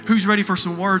Who's ready for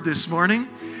some word this morning?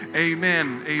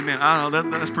 Amen. Amen. I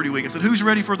don't know, that's pretty weak. I said, who's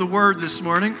ready for the word this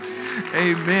morning?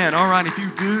 Amen. All right, if you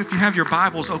have your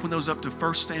Bibles, open those up to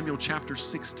 1 Samuel chapter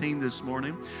 16 this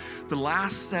morning. The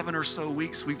last 7 or so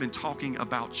weeks, we've been talking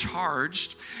about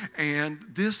charged. And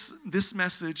this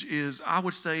message is, I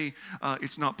would say,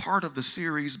 it's not part of the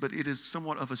series, but it is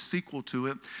somewhat of a sequel to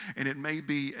it. And it may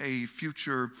be a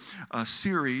future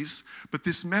series. But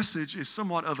this message is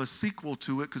somewhat of a sequel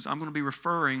to it because I'm going to be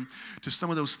referring to some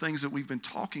of those things that we've been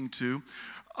talking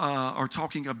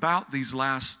about these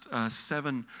last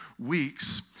 7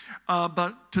 weeks.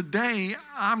 But today,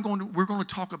 we're going to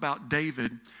talk about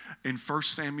David in 1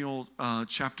 Samuel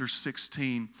chapter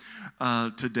 16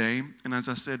 today. And as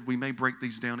I said, we may break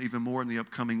these down even more in the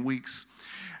upcoming weeks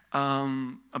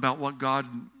about what God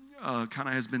kind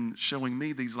of has been showing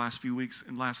me these last few weeks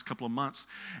and last couple of months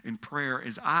in prayer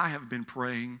as I have been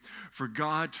praying for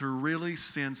God to really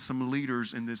send some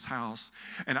leaders in this house.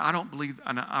 And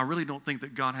I really don't think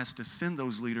that God has to send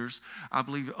those leaders. I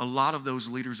believe a lot of those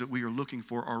leaders that we are looking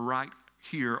for are right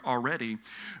here already.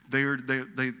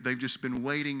 They've just been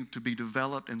waiting to be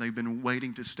developed, and they've been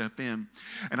waiting to step in.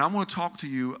 And I want to talk to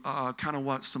you kind of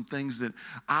what some things that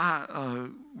I,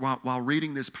 while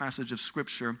reading this passage of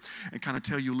Scripture, and kind of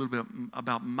tell you a little bit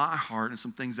about my heart and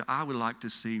some things that I would like to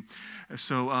see.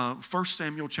 So 1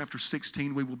 Samuel chapter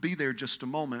 16, we will be there just a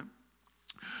moment.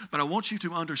 But I want you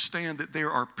to understand that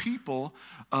there are people,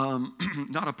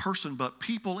 not a person, but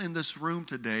people in this room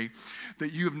today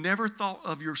that you have never thought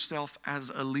of yourself as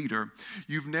a leader.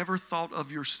 You've never thought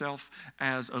of yourself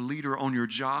as a leader on your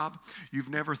job.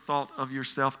 You've never thought of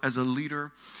yourself as a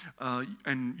leader.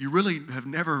 And you really have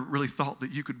never really thought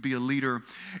that you could be a leader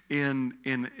in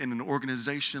an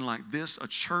organization like this, a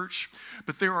church.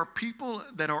 But there are people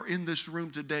that are in this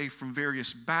room today from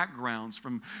various backgrounds,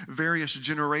 from various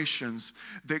generations,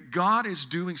 that God is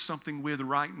doing something with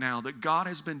right now, that God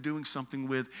has been doing something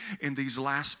with in these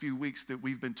last few weeks that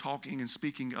we've been talking and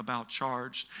speaking about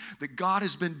charged, that God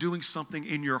has been doing something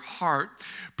in your heart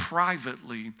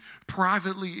privately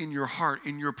in your heart,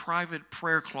 in your private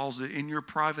prayer closet, in your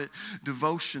private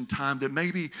devotion time, that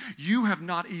maybe you have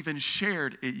not even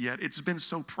shared it yet. It's been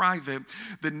so private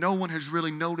that no one has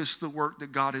really noticed the work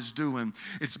that God is doing.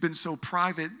 It's been so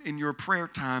private in your prayer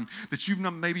time that you've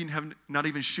maybe have not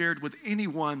even shared with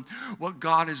anyone what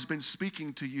God has been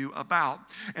speaking to you about.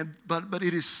 But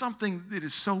it is something that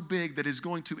is so big that is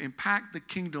going to impact the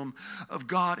kingdom of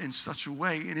God in such a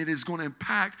way, and it is going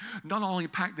to not only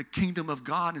impact the kingdom of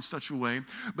God in such a way,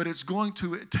 but it's going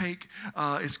to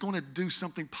do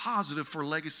something positive for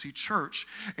Legacy Church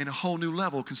in a whole new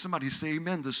level. Can somebody say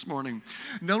amen this morning?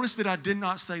 Notice that I did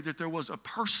not say that there was a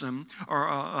person or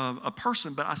a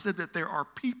person, but I said that there are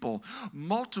people,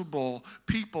 multiple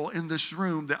people in this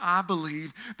room that I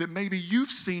believe that maybe you've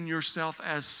seen yourself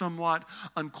as somewhat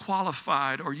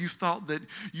unqualified, or you thought that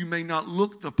you may not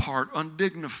look the part,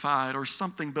 undignified or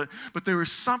something, but there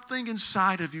is something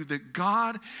inside of you that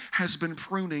God has been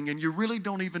pruning, and you really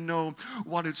don't even know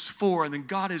what it's for. And then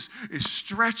God is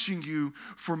stretching you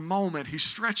for a moment. He's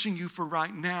stretching you for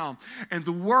right now. And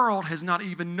the world has not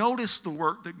even noticed the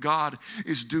work that God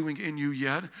is doing in you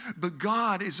yet, but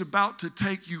God is about to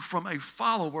take you from a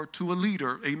follower to a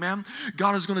leader. Amen.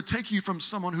 God is going to take you from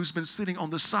someone who's been sitting on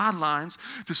the sidelines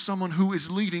to someone who is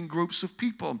leading groups of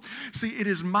people. See, it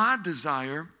is my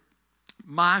desire,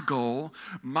 my goal,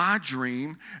 my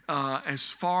dream, as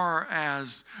far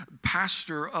as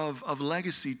pastor of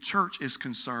Legacy Church is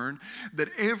concerned, that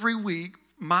every week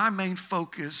my main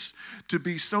focus to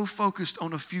be so focused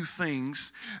on a few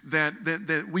things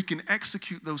that we can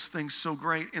execute those things so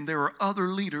great. And there are other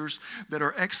leaders that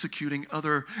are executing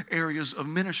other areas of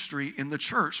ministry in the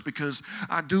church, because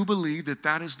I do believe that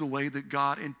that is the way that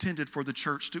God intended for the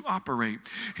church to operate.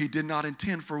 He did not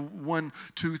intend for 1,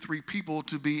 2, 3 people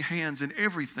to be hands in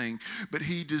everything, but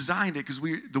He designed it because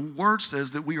the Word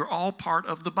says that we are all part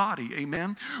of the body.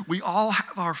 Amen. We all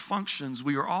have our functions.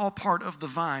 We are all part of the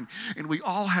vine, and we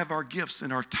all have our gifts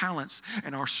and our talents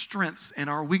and our strengths and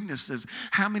our weaknesses.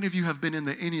 How many of you have been in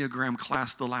the Enneagram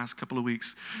class the last couple of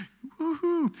weeks?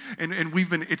 Woohoo! And we've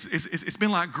been, it's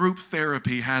been like group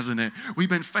therapy, hasn't it? We've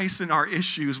been facing our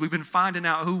issues. We've been finding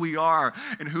out who we are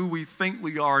and who we think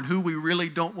we are and who we really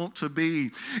don't want to be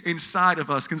inside of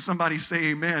us. Can somebody say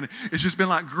amen? It's just been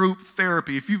like group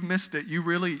therapy. If you've missed it,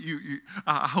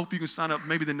 I hope you can sign up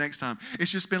maybe the next time.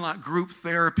 It's just been like group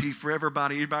therapy for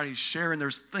everybody. Everybody's sharing their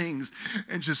things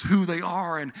and just who they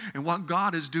are and what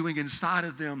God is doing inside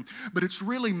of them. But it's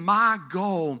really my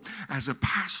goal as a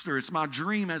pastor, it's my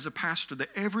dream as a pastor, that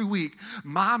every week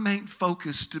my main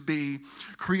focus to be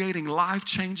creating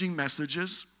life-changing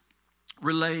messages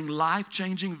relaying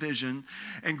life-changing vision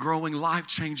and growing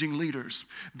life-changing leaders.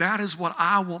 That is what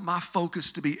I want my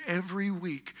focus to be every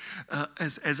week.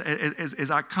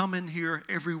 As I come in here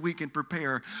every week and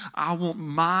prepare, I want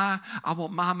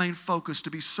my main focus to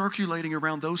be circulating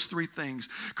around those three things: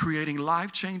 creating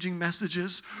life-changing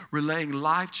messages, relaying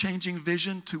life-changing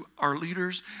vision to our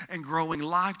leaders, and growing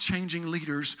life-changing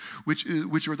leaders, which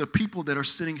are the people that are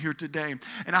sitting here today.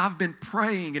 And I've been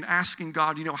praying and asking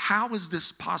God, how is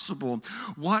this possible?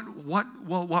 What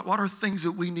are things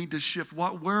that we need to shift?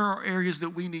 Where are areas that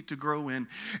we need to grow in?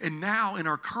 And now in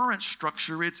our current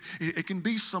structure, it can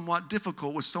be somewhat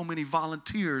difficult with so many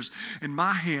volunteers, and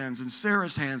my hands and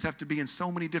Sarah's hands have to be in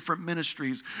so many different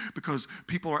ministries because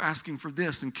people are asking for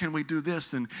this, and can we do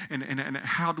this, and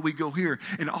how do we go here?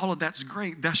 And all of that's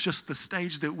great. That's just the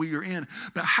stage that we are in.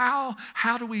 But how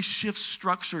do we shift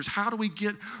structures? How do we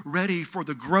get ready for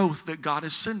the growth that God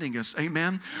is sending us?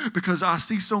 Amen? Because I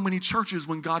see so many churches,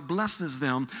 when God blesses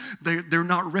them, they're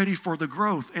not ready for the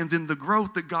growth. And then the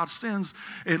growth that God sends,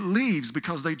 it leaves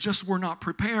because they just were not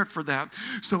prepared for that.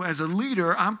 So as a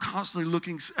leader, I'm constantly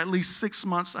looking at least 6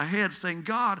 months ahead saying,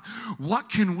 God, what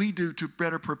can we do to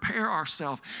better prepare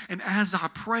ourselves? And as I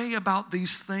pray about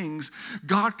these things,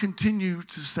 God continues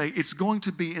to say, it's going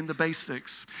to be in the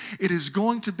basics. It is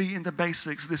going to be in the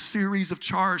basics. This series of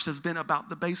Charged has been about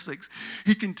the basics.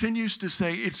 He continues to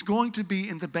say, it's going to be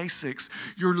in the basics.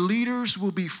 Your leaders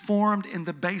will be formed in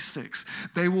the basics.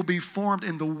 They will be formed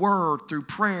in the Word, through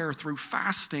prayer, through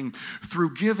fasting,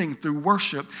 through giving, through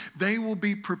worship. They will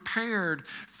be prepared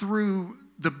through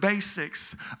the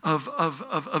basics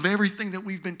of everything that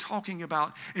we've been talking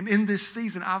about. And in this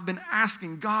season, I've been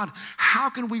asking God, how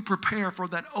can we prepare for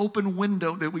that open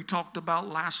window that we talked about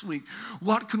last week?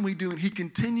 What can we do? And he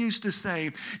continues to say,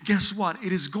 guess what?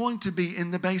 It is going to be in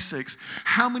the basics.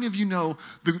 How many of you know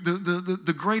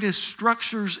the greatest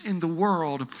structures in the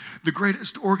world, the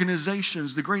greatest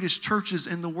organizations, the greatest churches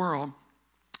in the world,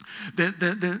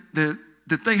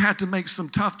 that they had to make some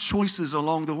tough choices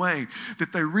along the way,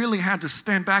 that they really had to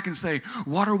stand back and say,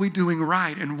 what are we doing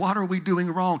right and what are we doing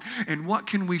wrong and what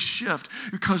can we shift?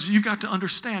 Because you've got to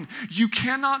understand, you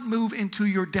cannot move into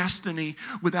your destiny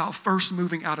without first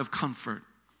moving out of comfort.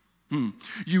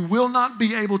 You will not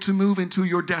be able to move into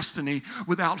your destiny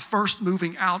without first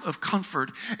moving out of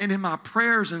comfort. And in my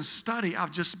prayers and study,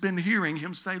 I've just been hearing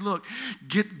him say, look,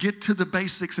 get to the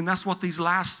basics. And that's what these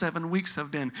last 7 weeks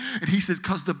have been. And he says,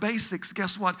 because the basics,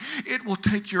 guess what? It will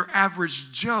take your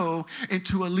average Joe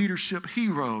into a leadership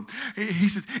hero. He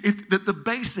says, if the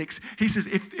basics, he says,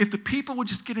 if the people would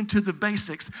just get into the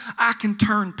basics, I can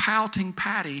turn pouting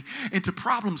Patty into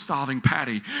problem-solving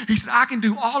Patty. He said, I can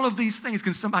do all of these things.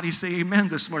 Can somebody say amen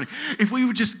this morning? If we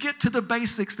would just get to the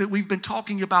basics that we've been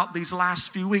talking about these last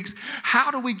few weeks,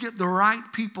 how do we get the right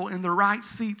people in the right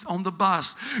seats on the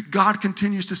bus? God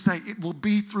continues to say it will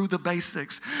be through the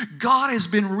basics. God has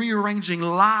been rearranging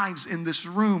lives in this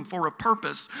room for a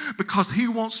purpose because he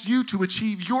wants you to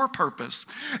achieve your purpose.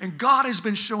 And God has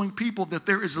been showing people that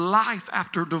there is life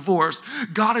after divorce.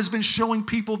 God has been showing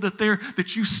people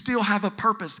that you still have a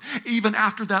purpose even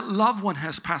after that loved one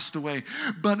has passed away.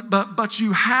 But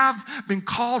you have been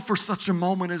called for such a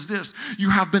moment as this. You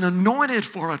have been anointed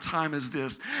for a time as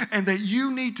this. And that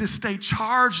you need to stay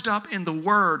charged up in the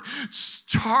Word,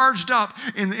 charged up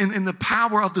in the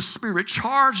power of the Spirit,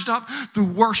 charged up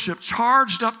through worship,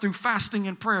 charged up through fasting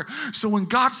and prayer. So when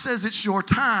God says it's your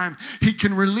time, he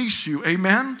can release you.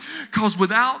 Amen? Because you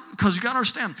got to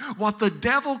understand, what the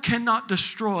devil cannot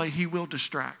destroy, he will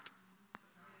distract.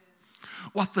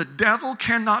 What the devil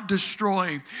cannot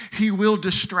destroy, he will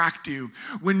distract you.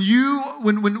 When you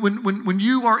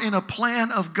are in a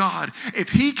plan of God, if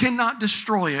he cannot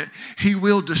destroy it, he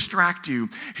will distract you.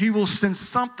 He will send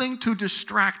something to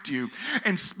distract you.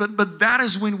 But that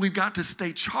is when we've got to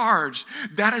stay charged.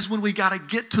 That is when we got to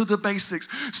get to the basics.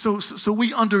 So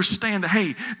we understand that,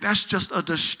 hey, that's just a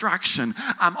distraction.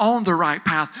 I'm on the right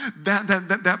path.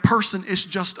 That person is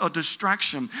just a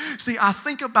distraction. See, I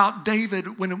think about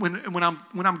David when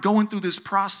I'm going through this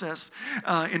process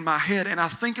in my head, and I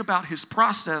think about his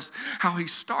process, how he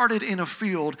started in a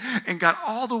field and got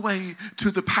all the way to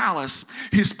the palace.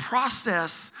 His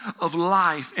process of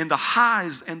life and the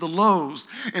highs and the lows,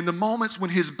 and the moments when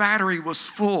his battery was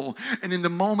full, and in the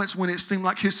moments when it seemed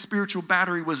like his spiritual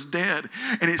battery was dead,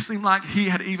 and it seemed like he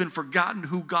had even forgotten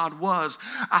who God was.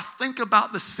 I think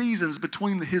about the seasons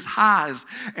between his highs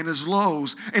and his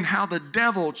lows, and how the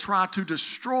devil tried to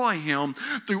destroy him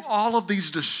through all of these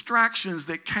distractions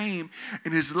that came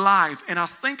in his life. And I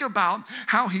think about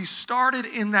how he started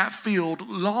in that field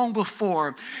long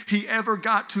before he ever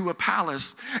got to a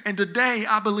palace. And today,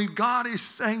 I believe God is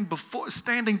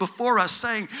standing before us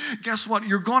saying, guess what?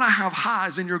 You're going to have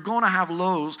highs and you're going to have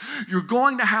lows. You're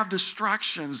going to have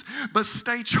distractions, but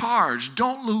stay charged.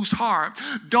 Don't lose heart.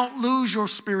 Don't lose your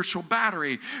spiritual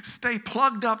battery. Stay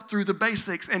plugged up through the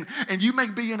basics. And you may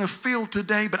be in a field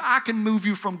today, but I can move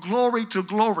you from glory to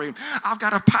glory. I've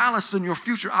got a palace in your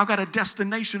future. I've got a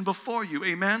destination before you.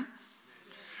 Amen?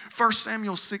 1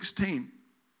 Samuel 16.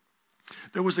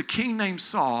 There was a king named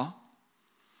Saul,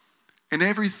 and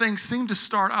everything seemed to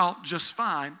start out just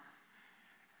fine.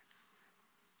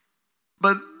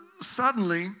 But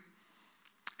suddenly,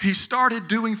 he started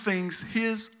doing things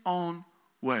his own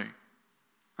way.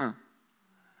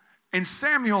 And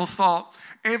Samuel thought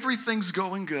everything's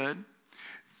going good.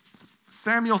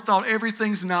 Samuel thought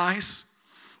everything's nice.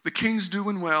 The king's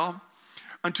doing well.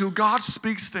 Until God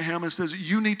speaks to him and says,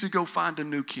 you need to go find a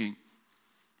new king.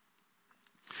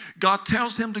 God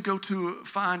tells him to go to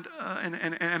find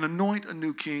and anoint a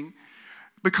new king,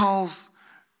 because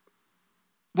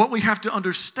what we have to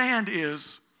understand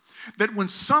is that when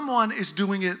someone is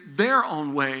doing it their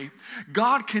own way,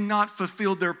 God cannot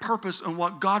fulfill their purpose and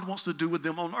what God wants to do with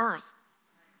them on earth.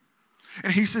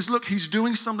 And he says, look, he's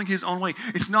doing something his own way.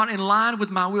 It's not in line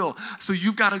with my will. So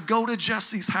you've got to go to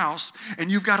Jesse's house and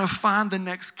you've got to find the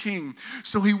next king.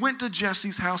 So he went to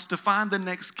Jesse's house to find the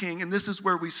next king. And this is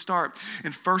where we start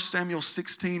in 1 Samuel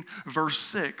 16, verse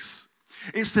 6.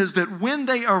 It says that when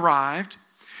they arrived,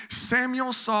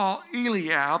 Samuel saw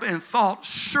Eliab and thought,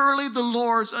 surely the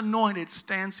Lord's anointed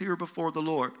stands here before the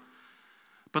Lord.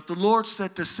 But the Lord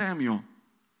said to Samuel,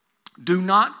 do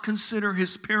not consider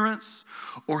his appearance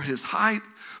or his height,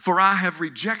 for I have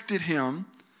rejected him.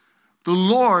 The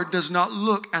Lord does not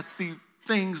look at the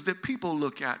things that people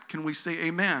look at. Can we say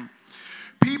amen?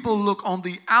 People look on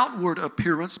the outward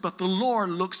appearance, but the Lord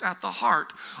looks at the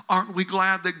heart. Aren't we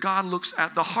glad that God looks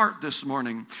at the heart this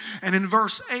morning? And in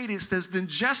verse 8 it says, then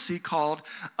Jesse called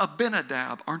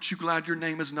Abinadab. Aren't you glad your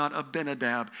name is not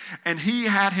Abinadab? And he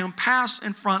had him pass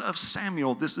in front of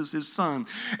Samuel. This is his son.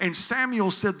 And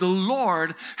Samuel said, the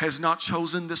Lord has not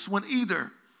chosen this one either.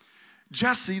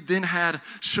 Jesse then had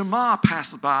Shammah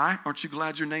pass by. Aren't you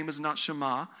glad your name is not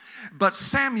Shammah? But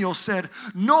Samuel said,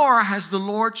 nor has the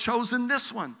Lord chosen this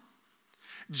one.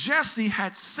 Jesse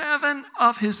had 7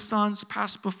 of his sons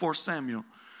pass before Samuel.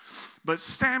 But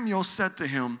Samuel said to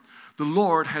him, the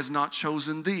Lord has not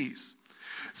chosen these.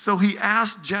 So he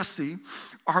asked Jesse,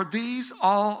 are these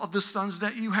all of the sons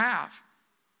that you have?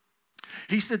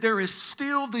 He said, there is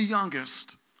still the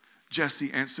youngest,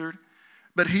 Jesse answered,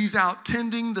 but he's out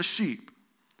tending the sheep.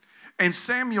 And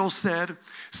Samuel said,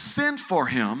 send for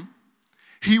him.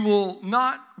 We will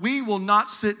not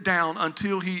sit down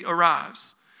until he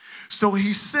arrives. So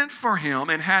he sent for him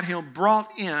and had him brought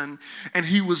in, and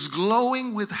he was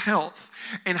glowing with health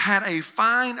and had a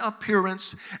fine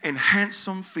appearance and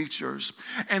handsome features.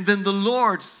 And then the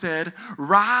Lord said,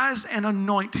 rise and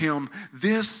anoint him.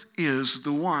 This is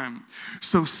the one.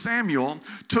 So Samuel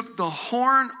took the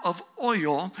horn of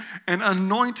oil and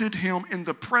anointed him in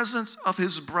the presence of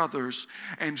his brothers.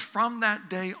 And from that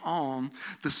day on,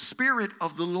 the Spirit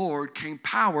of the Lord came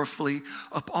powerfully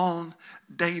upon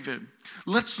David.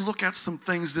 Let's look at some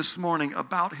things this morning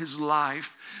about his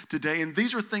life today. And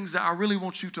these are things that I really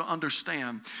want you to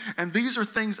understand. And these are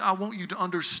things I want you to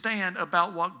understand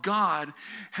about what God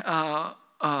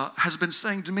has been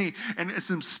saying to me, and it's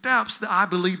some steps that I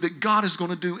believe that God is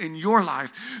going to do in your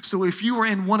life. So if you are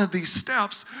in one of these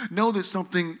steps, know that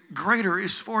something greater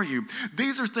is for you.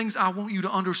 These are things I want you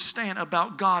to understand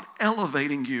about God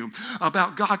elevating you,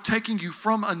 about God taking you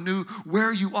from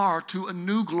where you are to a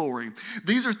new glory.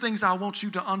 These are things I want you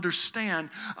to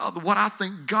understand what I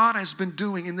think God has been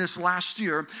doing in this last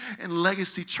year in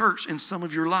Legacy Church in some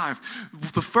of your life.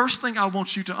 The first thing I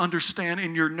want you to understand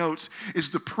in your notes is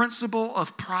the principle of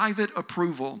private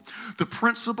approval. The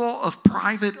principle of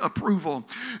private approval.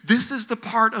 This is the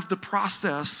part of the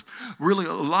process, really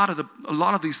a lot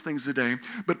of these things today,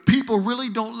 but people really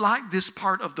don't like this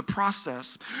part of the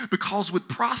process, because with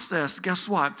process, guess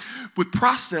what? With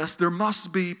process, there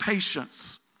must be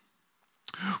patience.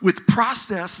 With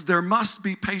process, there must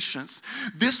be patience.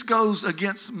 This goes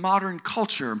against modern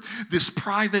culture, this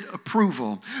private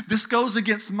approval. This goes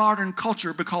against modern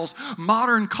culture because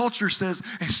modern culture says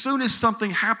as soon as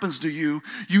something happens to you,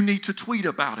 you need to tweet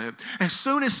about it. As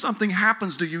soon as something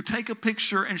happens to you, take a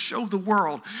picture and show the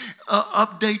world.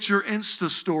 Update your Insta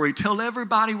story. Tell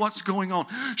everybody what's going on.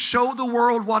 Show the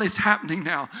world what is happening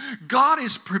now. God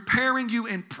is preparing you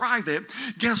in private.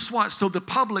 Guess what? So the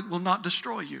public will not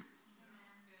destroy you.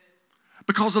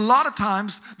 Because a lot of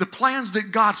times, the plans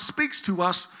that God speaks to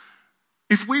us,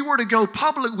 if we were to go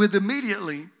public with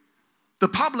immediately, the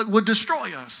public would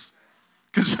destroy us.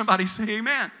 Can somebody say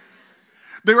amen?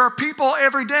 There are people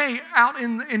every day out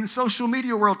in social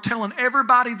media world telling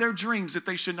everybody their dreams that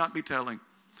they should not be telling.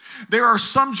 There are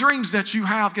some dreams that you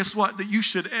have, guess what, that you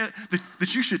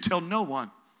should tell no one.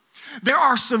 There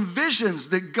are some visions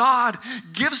that God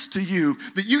gives to you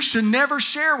that you should never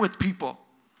share with people.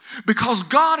 Because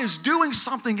God is doing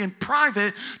something in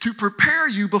private to prepare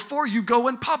you before you go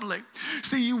in public.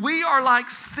 See, we are like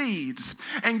seeds.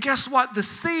 And guess what? The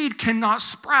seed cannot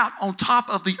sprout on top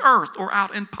of the earth or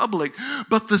out in public.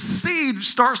 But the seed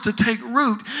starts to take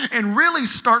root and really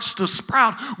starts to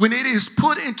sprout when it is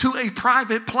put into a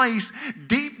private place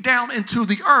deep down into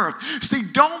the earth. See,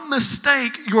 don't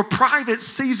mistake your private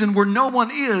season where no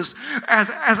one is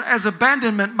as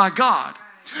abandonment by God.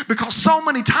 Because so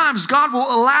many times God will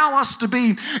allow us to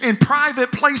be in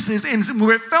private places and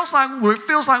where it feels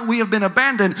like we have been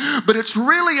abandoned, but it's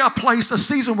really a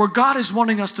season where God is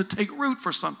wanting us to take root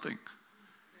for something.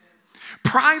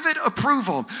 Private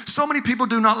approval. So many people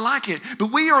do not like it,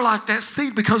 but we are like that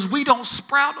seed because we don't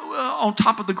sprout on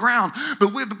top of the ground.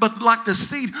 But like the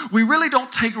seed, we really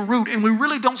don't take root and we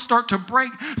really don't start to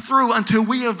break through until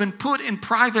we have been put in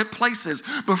private places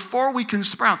before we can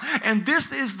sprout. And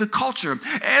this is the culture.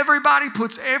 Everybody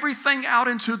puts everything out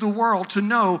into the world to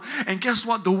know, and guess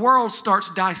what? The world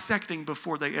starts dissecting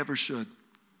before they ever should.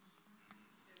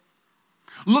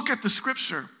 Look at the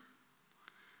scripture.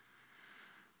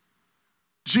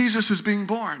 Jesus is being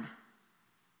born.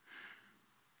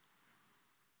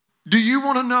 Do you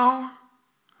want to know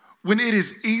when it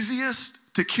is easiest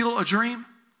to kill a dream?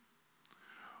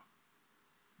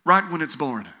 Right when it's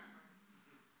born.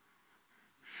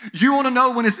 You want to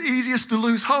know when it's easiest to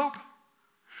lose hope?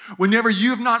 Whenever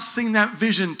you've not seen that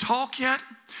vision talk yet,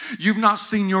 you've not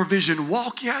seen your vision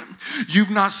walk yet, you've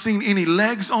not seen any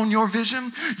legs on your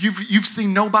vision, you've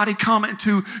seen nobody come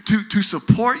to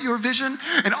support your vision,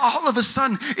 and all of a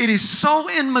sudden it is so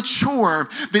immature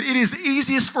that it is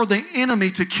easiest for the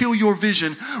enemy to kill your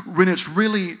vision when it's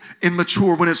really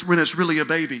immature, when it's really a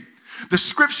baby. The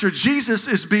scripture, Jesus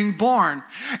is being born.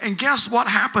 And guess what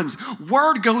happens?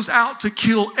 Word goes out to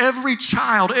kill every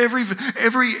child, every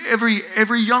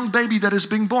young baby that is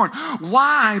being born.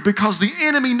 Why? Because the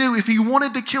enemy knew if he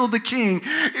wanted to kill the king,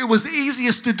 it was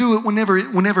easiest to do it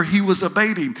whenever he was a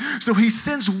baby. So he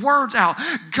sends words out.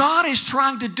 God is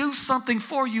trying to do something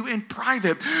for you in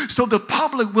private so the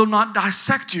public will not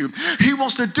dissect you. He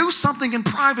wants to do something in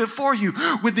private for you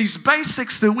with these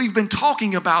basics that we've been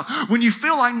talking about. When you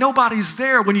feel like nobody's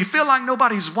there, when you feel like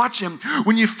nobody's watching,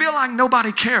 when you feel like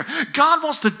nobody cares, God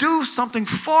wants to do something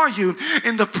for you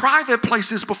in the private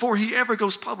places before he ever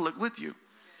goes public with you.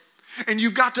 And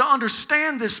you've got to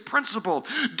understand this principle.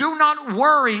 Do not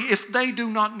worry if they do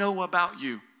not know about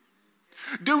you.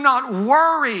 Do not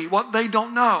worry what they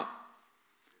don't know.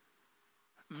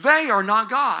 They are not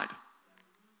God.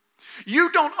 You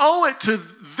don't owe it to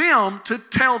them to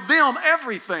tell them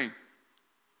everything.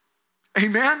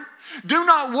 Amen? Do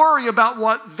not worry about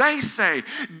what they say.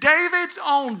 David's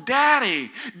own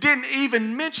daddy didn't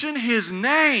even mention his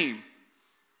name.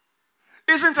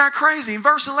 Isn't that crazy? In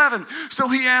verse 11, so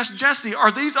he asked Jesse,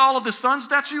 are these all of the sons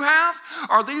that you have?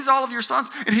 Are these all of your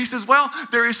sons? And he says, well,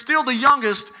 there is still the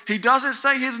youngest. He doesn't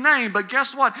say his name, but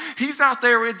guess what? He's out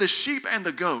there with the sheep and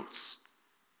the goats.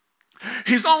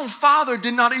 His own father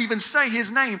did not even say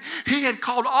his name. He had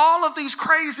called all of these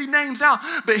crazy names out,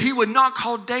 but he would not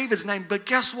call David's name. But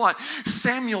guess what?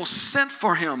 Samuel sent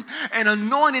for him and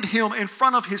anointed him in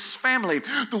front of his family.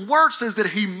 The word says that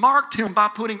he marked him by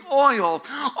putting oil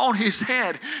on his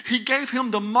head. He gave him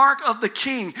the mark of the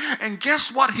king. And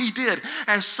guess what he did?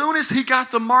 As soon as he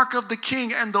got the mark of the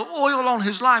king and the oil on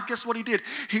his life, guess what he did?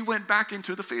 He went back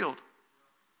into the field.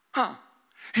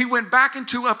 He went back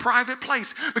into a private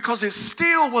place because it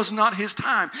still was not his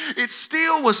time. It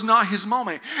still was not his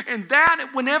moment. And that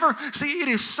it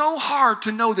is so hard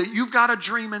to know that you've got a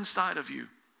dream inside of you.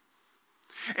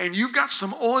 And you've got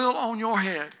some oil on your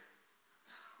head,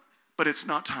 but it's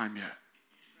not time yet.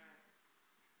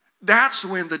 That's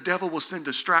when the devil will send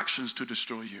distractions to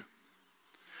destroy you.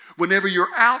 Whenever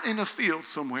you're out in a field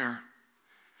somewhere,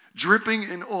 dripping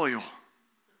in oil,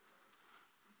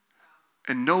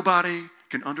 and nobody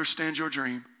can understand your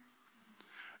dream,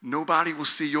 nobody will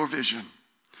see your vision,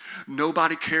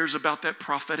 nobody cares about that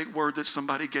prophetic word that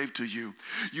somebody gave to you.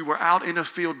 You were out in a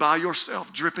field by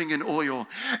yourself, dripping in oil,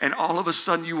 and all of a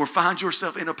sudden you will find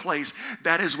yourself in a place.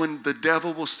 That is when the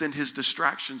devil will send his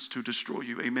distractions to destroy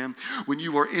you. Amen. When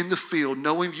you are in the field,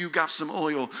 knowing you got some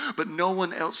oil, but no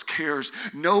one else cares.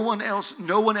 No one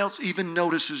else even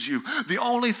notices you. The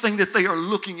only thing that they are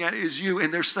looking at is you,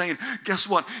 and they're saying, guess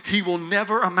what? He will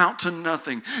never amount to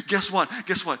nothing. Guess what?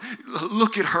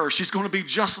 Look at her. She's going to be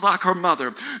just like her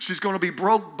mother. She's going to be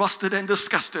broke, busted, and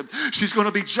disgusted. She's going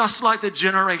to be just like the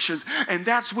generations. And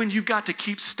that's when you've got to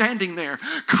keep standing there,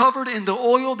 covered in the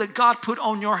oil that God put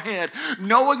on your head,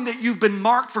 knowing that you've been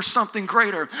marked for something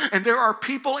greater. And there are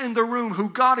people in the room who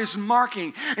God is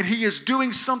marking, and He is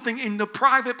doing something in the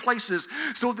private places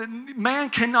so that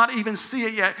man cannot even see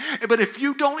it yet. But if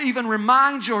you don't even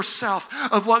remind yourself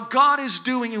of what God is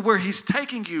doing and where He's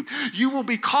taking you, you will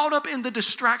be caught up in the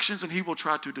distractions, and He will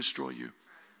try to destroy you.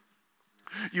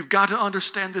 You've got to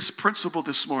understand this principle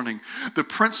this morning, the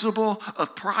principle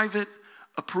of private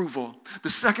approval. The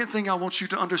second thing I want you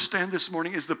to understand this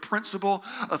morning is the principle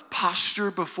of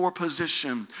posture before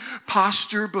position.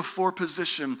 Posture before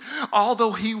position.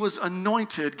 Although he was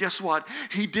anointed, guess what?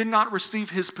 He did not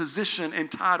receive his position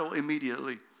and title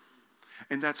immediately.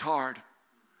 And that's hard.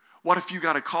 What if you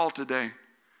got a call today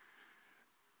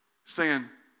saying,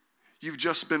 you've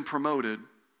just been promoted,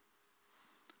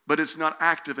 but it's not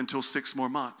active until 6 more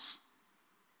months?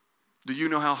 Do you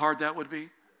know how hard that would be?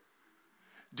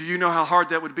 Do you know how hard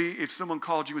that would be if someone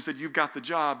called you and said, you've got the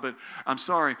job, but I'm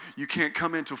sorry, you can't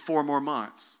come in till 4 more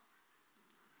months?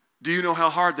 Do you know how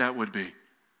hard that would be?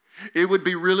 It would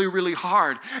be really, really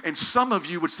hard. And some of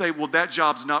you would say, well, that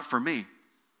job's not for me.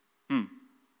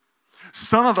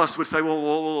 Some of us would say,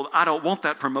 well, I don't want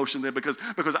that promotion there because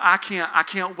I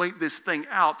can't wait this thing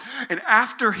out. And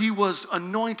after he was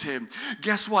anointed,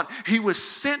 guess what? He was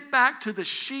sent back to the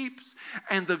sheep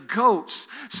and the goats.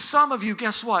 Some of you,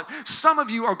 guess what? Some of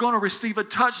you are going to receive a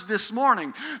touch this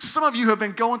morning. Some of you have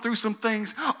been going through some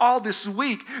things all this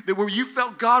week that where you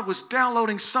felt God was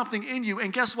downloading something in you.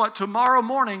 And guess what? Tomorrow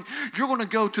morning, you're going to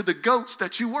go to the goats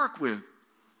that you work with.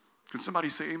 Can somebody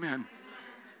say amen?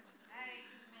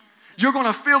 You're going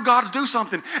to feel God's do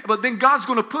something, but then God's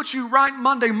going to put you right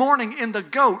Monday morning in the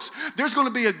goats. There's going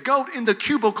to be a goat in the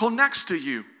cubicle next to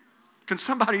you. Can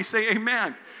somebody say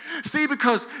amen? See,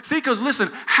 because listen,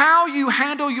 how you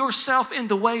handle yourself in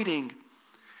the waiting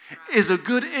is a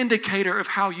good indicator of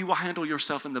how you will handle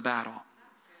yourself in the battle.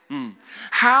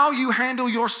 How you handle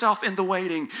yourself in the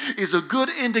waiting is a good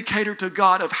indicator to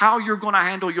God of how you're going to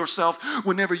handle yourself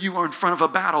whenever you are in front of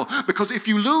a battle. Because if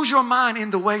you lose your mind in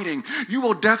the waiting, you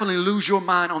will definitely lose your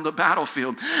mind on the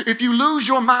battlefield. If you lose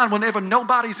your mind whenever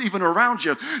nobody's even around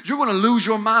you, you're going to lose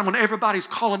your mind when everybody's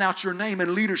calling out your name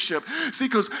in leadership. See,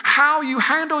 because how you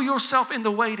handle yourself in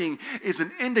the waiting is an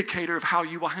indicator of how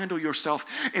you will handle yourself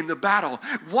in the battle.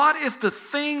 What if the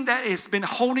thing that has been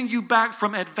holding you back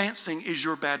from advancing is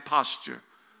your bad posture?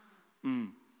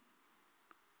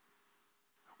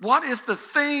 What if the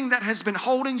thing that has been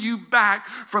holding you back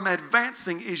from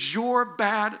advancing is your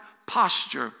bad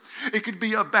posture? It could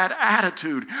be a bad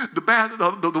attitude,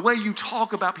 the way you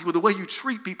talk about people, the way you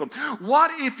treat people.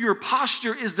 What if your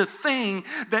posture is the thing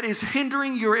that is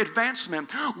hindering your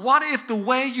advancement? What if the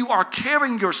way you are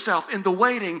carrying yourself in the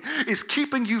waiting is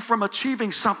keeping you from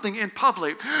achieving something in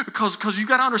public? Because you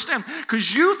got to understand,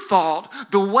 because you thought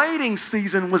the waiting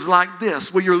season was like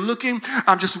this, where you're looking,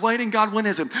 I'm just waiting, God, when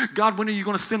is it? God, when are you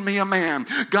going to send me a man?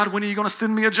 God, when are you going to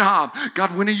send me a job?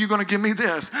 God, when are you going to give me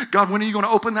this? God, when are you going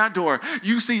to open that door?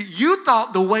 You see, you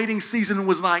thought the waiting season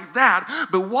was like that,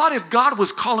 but what if God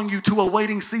was calling you to a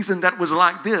waiting season that was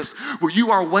like this, where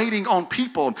you are waiting on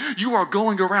people, you are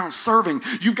going around serving,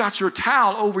 you've got your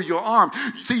towel over your arm.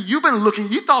 See, you've been looking,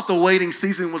 you thought the waiting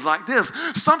season was like this.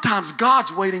 Sometimes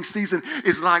God's waiting season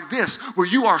is like this, where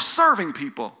you are serving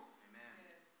people.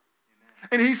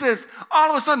 Amen. And he says, all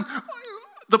of a sudden,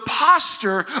 the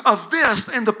posture of this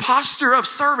and the posture of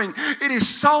serving, it is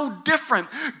so different.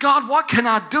 God, what can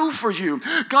I do for you?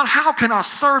 God, how can I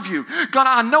serve you? God,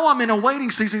 I know I'm in a waiting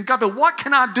season. God, but what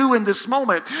can I do in this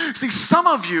moment? See, some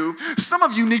of you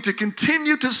need to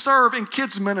continue to serve in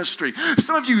kids ministry.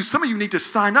 Some of you need to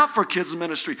sign up for kids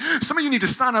ministry. Some of you need to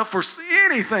sign up for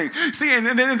anything. See, and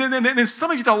then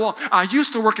some of you thought, well, I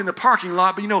used to work in the parking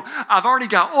lot, but I've already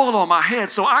got oil on my head,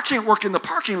 so I can't work in the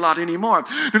parking lot anymore.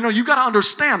 No, you got to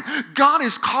understand, God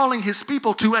is calling his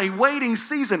people to a waiting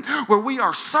season where we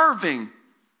are serving.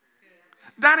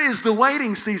 That is the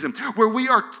waiting season where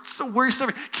we're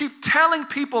serving. Keep telling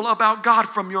people about God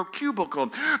from your cubicle,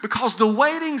 because the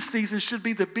waiting season should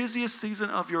be the busiest season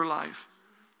of your life.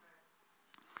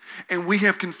 And we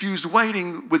have confused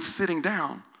waiting with sitting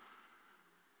down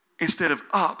instead of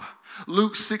up.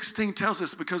 Luke 16 tells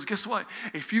us, because guess what?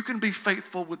 If you can be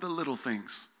faithful with the little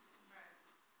things,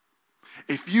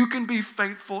 if you can be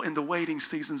faithful in the waiting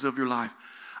seasons of your life,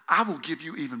 I will give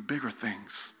you even bigger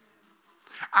things.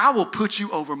 I will put you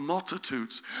over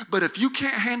multitudes. But if you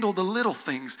can't handle the little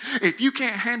things, if you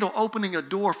can't handle opening a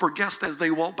door for guests as they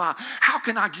walk by, how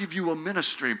can I give you a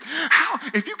ministry?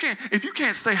 If you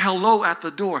can't say hello at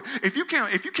the door, if you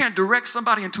can't direct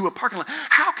somebody into a parking lot,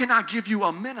 how can I give you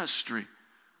a ministry?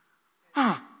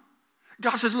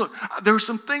 God says, look, there's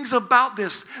some things about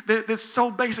this that's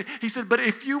so basic. He said, but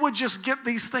if you would just get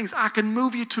these things, I can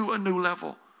move you to a new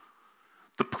level.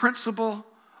 The principle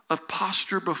of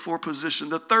posture before position.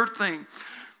 The third thing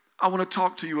I want to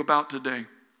talk to you about today.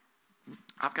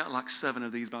 I've got like 7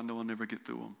 of these, but I know I'll never get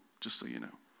through them, just so you know.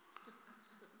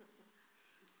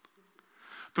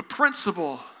 The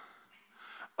principle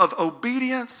of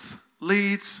obedience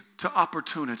leads to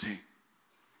opportunity.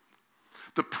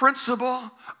 The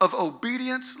principle of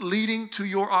obedience leading to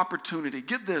your opportunity.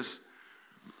 Get this.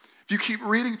 If you keep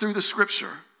reading through the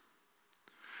scripture,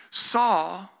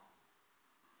 Saul,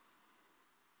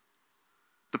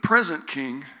 the present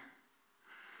king,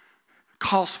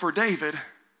 calls for David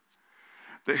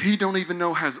that he don't even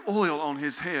know has oil on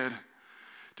his head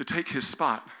to take his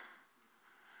spot,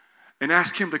 and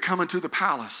ask him to come into the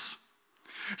palace.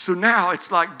 So now it's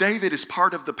like David is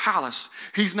part of the palace.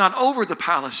 He's not over the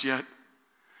palace yet.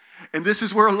 And this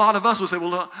is where a lot of us will say,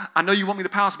 well, look, I know you want me to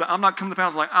the palace, but I'm not coming to the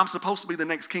palace. Like, I'm supposed to be the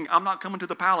next king. I'm not coming to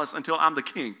the palace until I'm the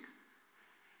king.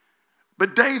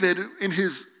 But David, in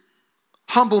his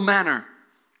humble manner,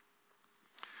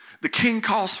 the king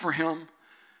calls for him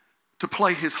to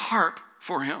play his harp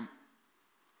for him.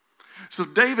 So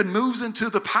David moves into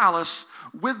the palace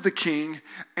with the king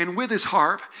and with his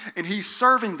harp, and he's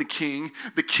serving the king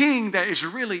that is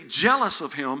really jealous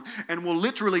of him and will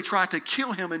literally try to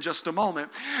kill him in just a moment.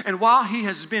 And while he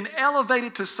has been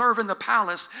elevated to serve in the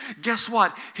palace, guess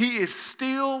what? He is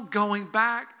still going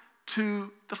back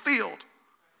to the field.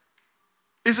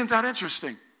 Isn't that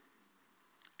interesting?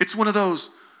 It's one of those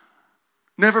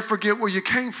never forget where you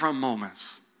came from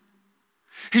moments.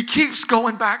 He keeps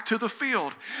going back to the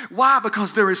field. Why?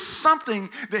 Because there is something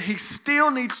that he still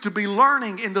needs to be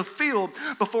learning in the field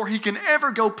before he can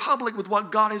ever go public with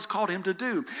what God has called him to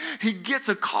do. He gets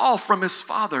a call from his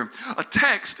father, a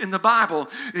text in the Bible.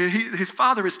 His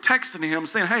father is texting him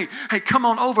saying, hey, come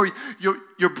on over.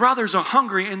 Your brothers are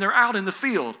hungry and they're out in the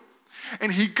field.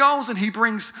 And he goes and he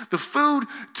brings the food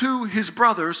to his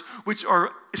brothers, which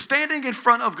are standing in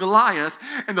front of Goliath,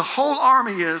 and the whole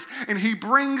army is, and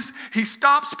he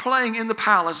stops playing in the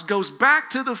palace, goes back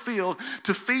to the field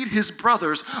to feed his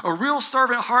brothers. A real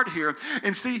servant heart here.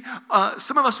 And see,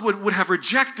 some of us would have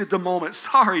rejected the moment.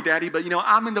 Sorry, Daddy, but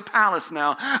I'm in the palace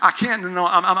now. I can't,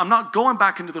 I'm not going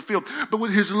back into the field. But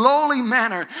with his lowly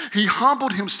manner, he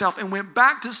humbled himself and went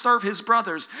back to serve his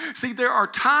brothers. See, there are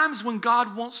times when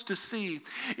God wants to see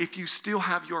if you still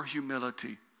have your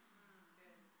humility.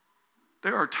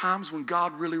 There are times when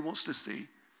God really wants to see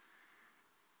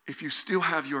if you still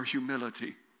have your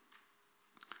humility.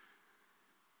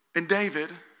 And David,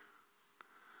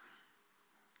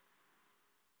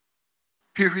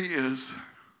 here he is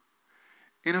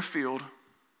in a field.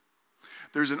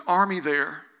 There's an army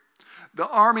there. The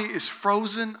army is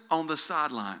frozen on the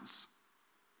sidelines.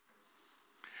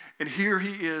 And here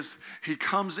he is, he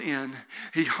comes in,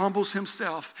 he humbles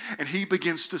himself, and he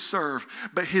begins to serve.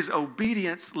 But his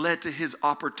obedience led to his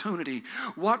opportunity.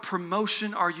 What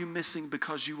promotion are you missing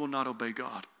because you will not obey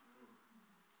God?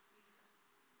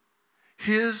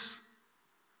 His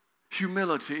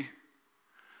humility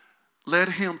led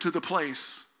him to the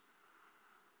place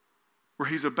where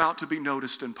he's about to be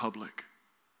noticed in public,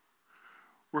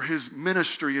 where his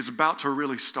ministry is about to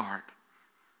really start.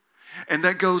 And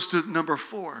that goes to number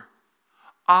 4.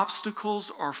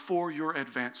 Obstacles are for your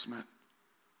advancement.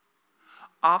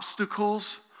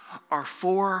 Obstacles are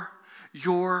for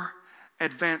your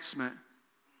advancement.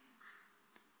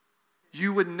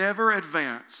 You would never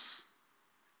advance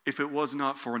if it was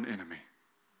not for an enemy.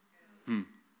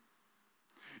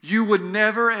 You would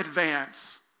never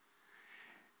advance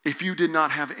if you did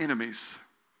not have enemies.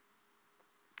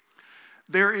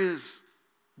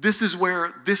 This is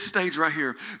where, this stage right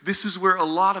here, this is where a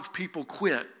lot of people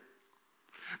quit.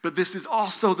 But this is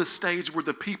also the stage where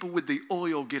the people with the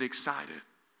oil get excited.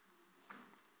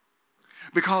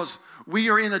 Because we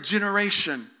are in a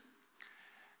generation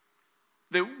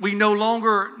that we no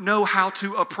longer know how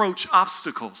to approach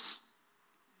obstacles.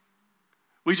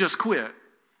 We just quit.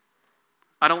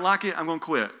 I don't like it, I'm going to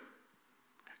quit.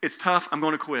 It's tough, I'm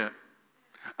going to quit.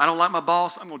 I don't like my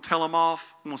boss, I'm going to tell him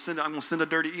off. I'm going to send a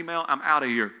dirty email, I'm out of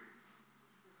here.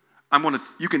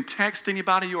 You can text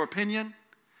anybody your opinion.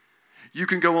 You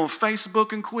can go on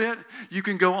Facebook and quit. You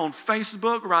can go on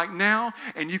Facebook right now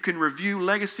and you can review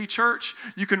Legacy Church.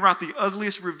 You can write the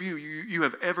ugliest review you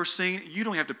have ever seen. You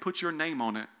don't have to put your name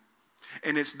on it.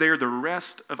 And it's there the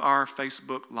rest of our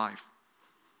Facebook life.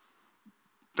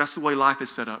 That's the way life is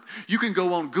set up. You can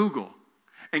go on Google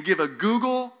and give a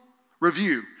Google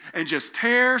review and just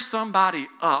tear somebody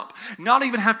up. Not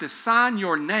even have to sign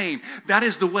your name. That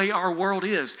is the way our world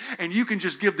is. And you can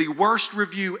just give the worst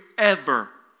review ever.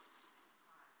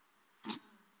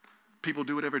 People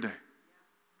do it every day.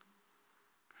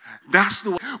 That's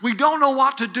the way. We don't know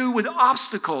what to do with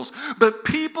obstacles, but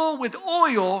people with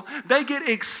oil, they get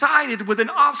excited when an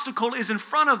obstacle is in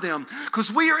front of them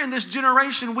because we are in this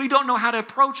generation, we don't know how to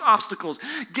approach obstacles.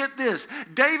 Get this,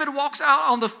 David walks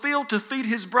out on the field to feed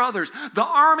his brothers. The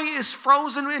army is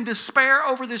frozen in despair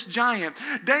over this giant.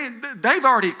 They've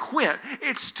already quit.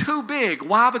 It's too big.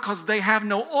 Why? Because they have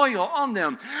no oil on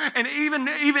them. And even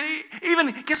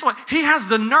guess what? He has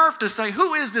the nerve to say,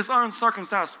 who is this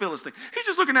uncircumcised Philistine? He's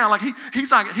just looking out like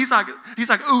he's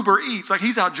like Uber Eats, like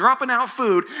he's out dropping out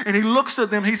food, and he looks at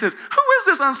them, he says, who is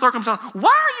this uncircumcised? Why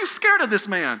are you scared of this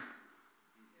man?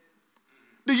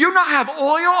 Do you not have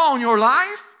oil on your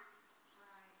life?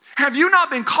 Have you not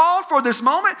been called for this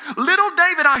moment? Little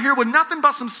David out here with nothing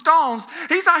but some stones,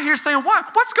 he's out here saying,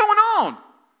 what's going on?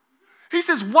 He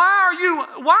says, why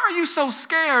are you so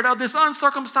scared of this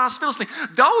uncircumcised Philistine?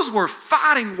 Those were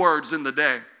fighting words in the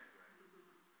day.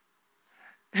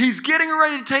 He's getting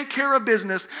ready to take care of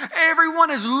business.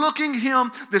 Everyone is looking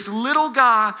him, this little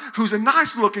guy who's a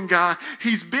nice looking guy.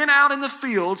 He's been out in the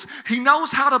fields. He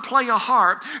knows how to play a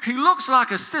harp. He looks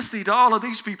like a sissy to all of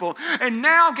these people. And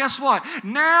now, guess what?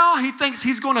 Now he thinks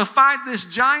he's going to fight this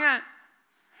giant.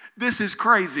 This is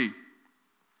crazy.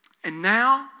 And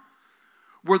now,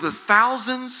 where the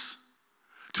thousands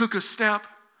took a step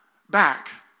back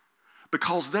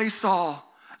because they saw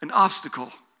an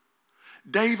obstacle,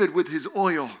 David, with his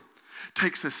oil,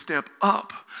 takes a step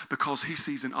up because he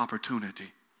sees an opportunity.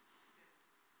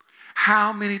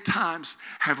 How many times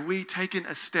have we taken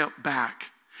a step back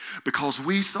because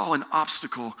we saw an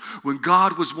obstacle when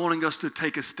God was wanting us to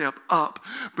take a step up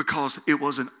because it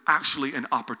was actually an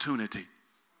opportunity?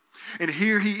 And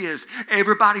here he is.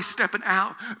 Everybody's stepping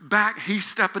out, back, he's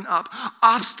stepping up.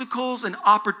 Obstacles and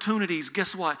opportunities,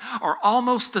 guess what, are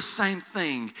almost the same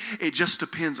thing. It just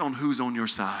depends on who's on your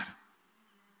side.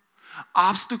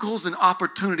 Obstacles and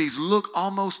opportunities look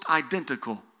almost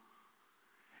identical.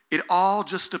 It all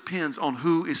just depends on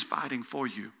who is fighting for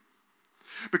you.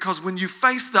 Because when you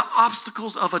face the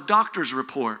obstacles of a doctor's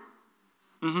report,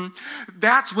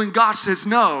 that's when God says,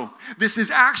 no, this is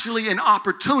actually an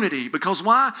opportunity. Because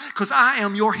why? Because I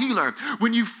am your healer.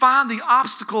 When you find the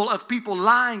obstacle of people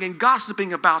lying and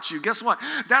gossiping about you, guess what?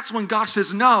 That's when God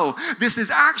says, no, this is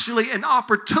actually an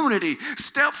opportunity.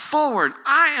 Step forward.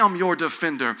 I am your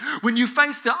defender. When you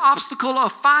face the obstacle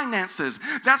of finances,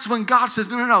 that's when God says,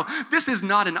 no, this is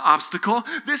not an obstacle.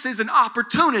 This is an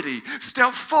opportunity.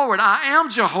 Step forward. I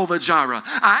am Jehovah Jireh.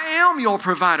 I am your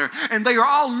provider. And they are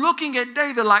all looking at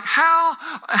David like, how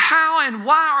and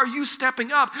why are you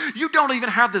stepping up? You don't even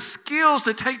have the skills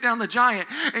to take down the giant.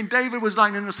 And David was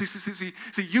like, no, see,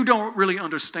 you don't really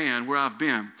understand where I've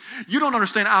been. You don't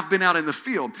understand I've been out in the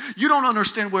field. You don't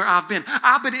understand where I've been.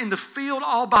 I've been in the field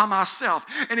all by myself.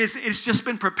 And it's just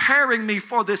been preparing me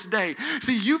for this day.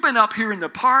 See, you've been up here in the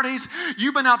parties.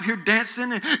 You've been up here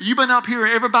dancing. You've been up here,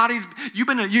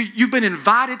 you've been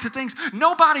invited to things.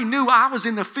 Nobody knew I was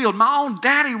in the field. My own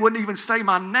daddy wouldn't even say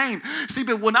my name. See,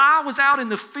 but when I was out in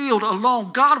the field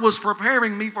alone, God was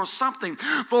preparing me for something,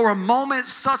 for a moment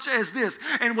such as this.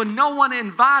 And when no one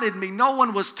invited me, no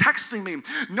one was texting me,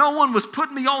 no one was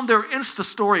putting me on their Insta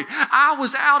story, I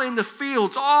was out in the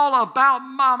fields all about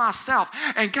myself.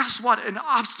 And guess what? An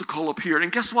obstacle appeared.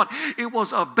 And guess what? It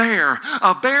was a bear.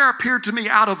 A bear appeared to me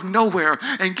out of nowhere.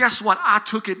 And guess what? I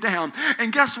took it down.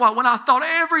 And guess what? When I thought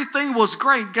everything was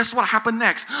great, guess what happened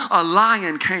next? A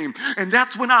lion came. And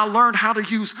that's when I learned how to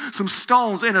use some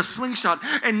stones in a slingshot.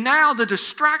 And now the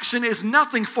distraction is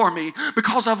nothing for me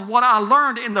because of what I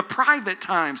learned in the private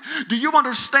times. Do you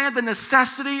understand the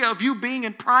necessity of you being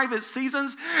in private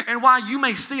seasons and why you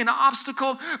may see an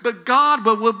obstacle?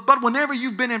 But whenever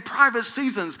you've been in private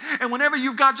seasons and whenever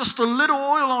you've got just a little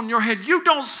oil on your head, you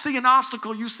don't see an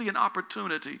obstacle, you see an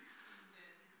opportunity.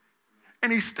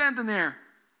 And he's standing there.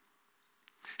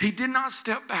 He did not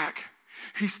step back.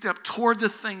 He stepped toward the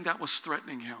thing that was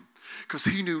threatening him, because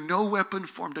he knew no weapon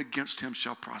formed against him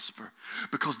shall prosper,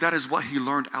 because that is what he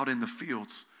learned out in the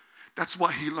fields. That's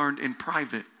what he learned in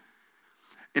private.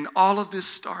 And all of this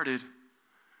started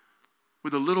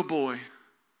with a little boy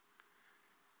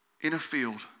in a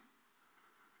field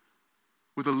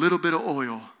with a little bit of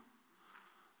oil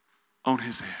on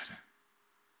his head.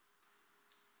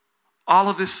 All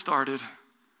of this started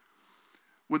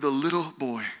with a little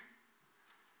boy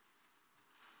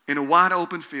in a wide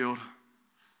open field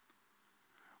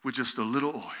with just a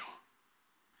little oil.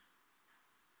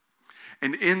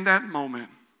 And in that moment,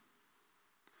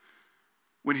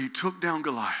 when he took down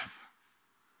Goliath,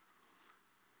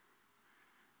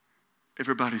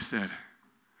 everybody said,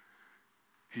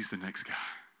 he's the next guy.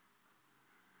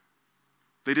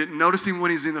 They didn't notice him when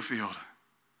he's in the field.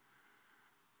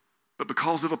 But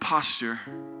because of a posture,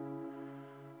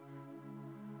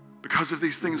 because of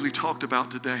these things we've talked about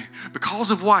today,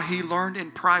 because of what he learned in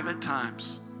private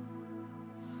times,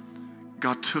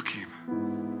 God took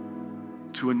him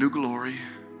to a new glory,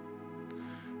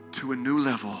 to a new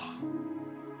level,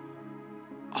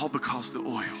 all because of the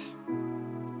oil.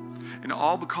 And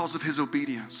all because of his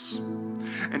obedience.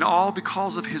 And all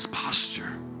because of his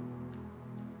posture.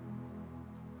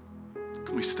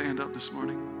 Can we stand up this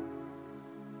morning?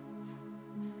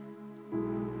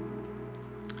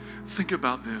 Think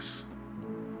about this.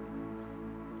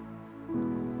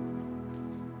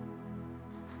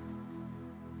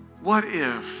 What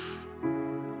if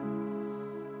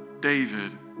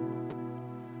David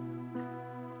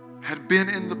had been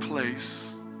in the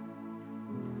place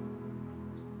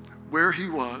where he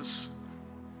was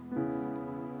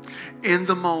in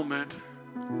the moment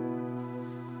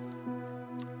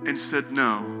and said,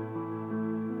 no,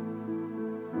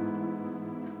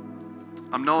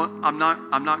 I'm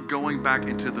not going back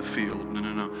into the field. No.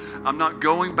 I'm not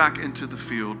going back into the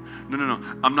field. No.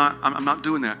 I'm not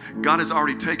doing that. God has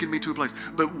already taken me to a place.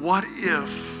 But what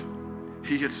if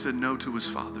he had said no to his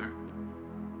father?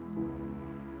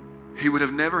 He would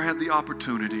have never had the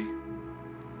opportunity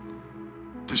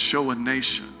to show a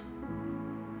nation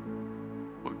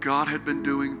what God had been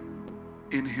doing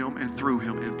in him and through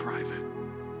him in private.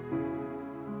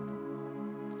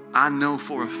 I know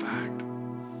for a fact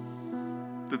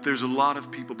that there's a lot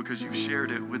of people, because you've shared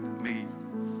it with me,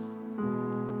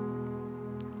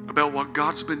 about what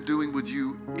God's been doing with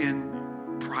you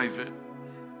in private.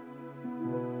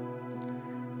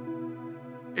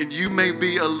 And you may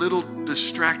be a little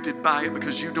distracted by it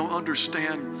because you don't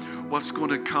understand what's going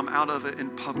to come out of it in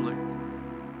public.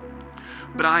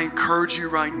 But I encourage you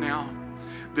right now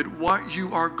that what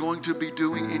you are going to be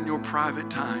doing in your private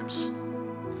times,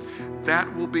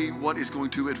 that will be what is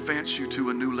going to advance you to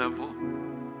a new level.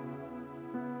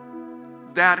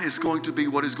 That is going to be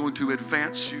what is going to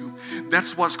advance you.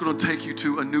 That's what's going to take you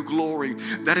to a new glory.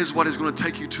 That is what is going to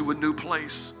take you to a new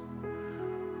place.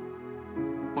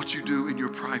 What you do in your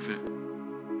private.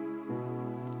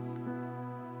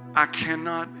 I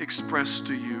cannot express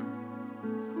to you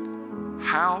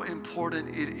how important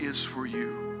it is for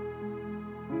you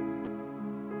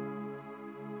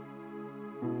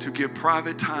to get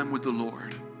private time with the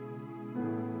Lord.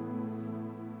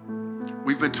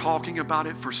 We've been talking about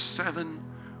it for 7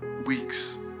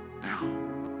 weeks now.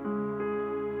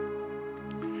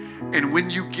 And when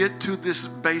you get to this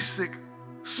basic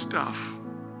stuff,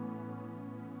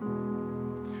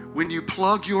 when you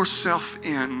plug yourself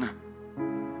in,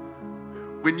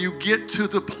 when you get to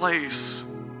the place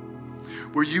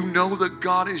where you know that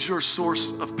God is your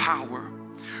source of power,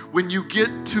 when you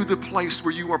get to the place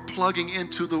where you are plugging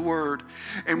into the Word,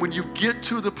 and when you get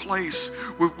to the place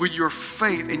with your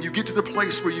faith, and you get to the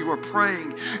place where you are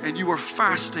praying and you are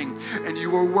fasting and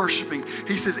you are worshiping,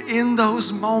 he says, in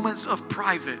those moments of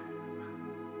private,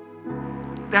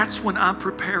 that's when I'm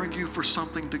preparing you for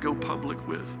something to go public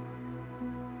with.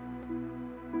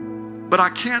 But I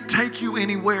can't take you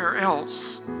anywhere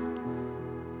else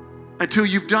until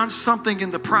you've done something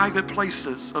in the private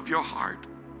places of your heart.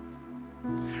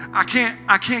 I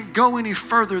can't go any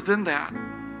further than that.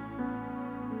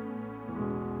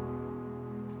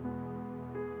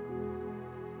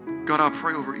 God, I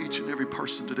pray over each and every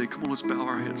person today. Come on, let's bow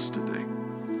our heads today.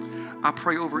 I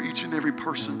pray over each and every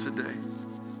person today.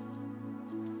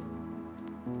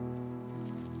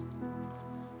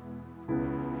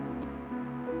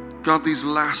 God, these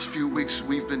last few weeks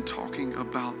we've been talking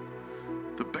about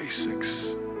the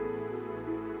basics.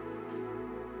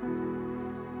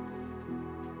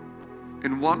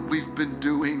 And what we've been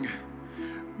doing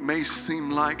may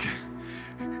seem like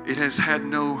it has had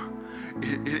no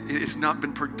it's not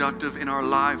been productive in our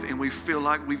life, and we feel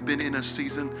like we've been in a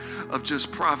season of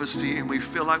just privacy, and we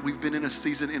feel like we've been in a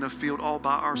season in a field all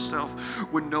by ourselves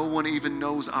when no one even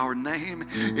knows our name.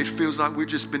 It feels like we've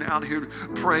just been out here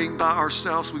praying by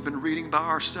ourselves. We've been reading by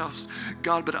ourselves,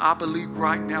 God, but I believe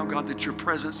right now, God, that your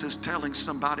presence is telling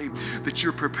somebody that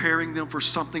you're preparing them for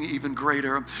something even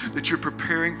greater, that you're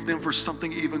preparing them for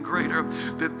something even greater,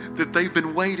 that they've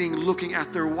been waiting, looking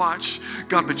at their watch,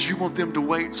 God, but you want them to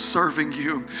wait serving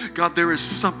you. God, there is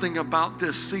something about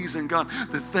this season, God,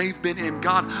 that they've been in.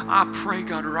 God, I pray,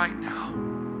 God, right now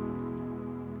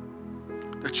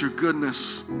that your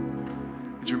goodness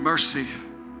and your mercy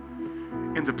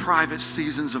in the private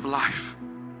seasons of life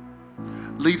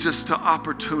leads us to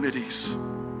opportunities.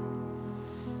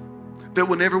 That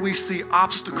whenever we see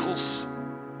obstacles,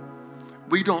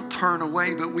 we don't turn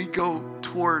away, but we go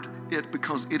toward it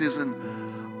because it is an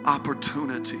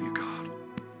opportunity, God.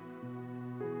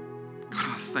 God,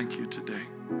 I thank you today.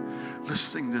 Let's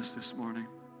sing this morning.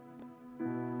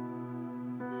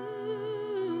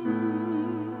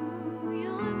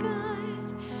 You're good.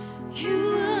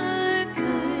 You are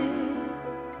good.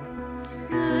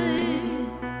 Good.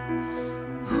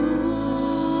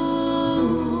 Oh,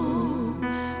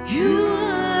 you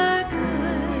are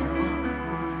good.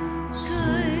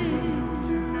 Good.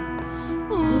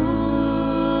 Oh,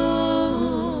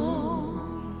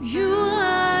 you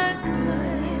are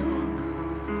good.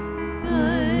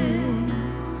 Good.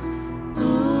 Oh,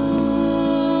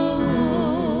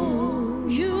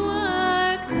 you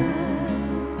are good. Good.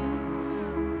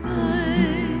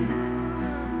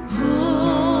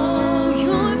 Oh,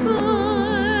 you're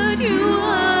good. You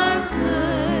are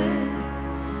good.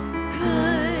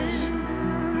 Good.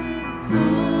 Oh,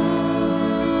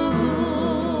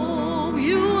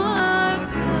 you are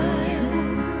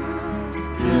good.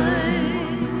 Good.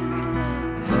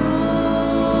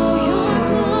 Oh, you're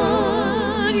good.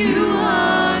 You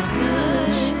are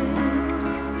good.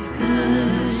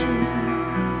 Good.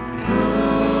 Oh,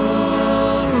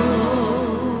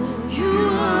 you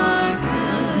are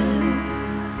good.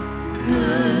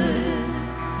 Good.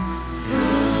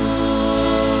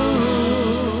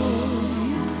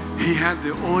 He had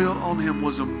the oil on him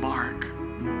was a mark.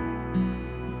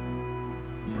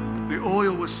 The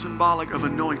oil was symbolic of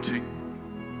anointing.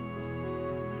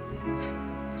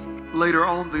 Later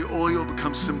on, the oil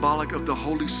becomes symbolic of the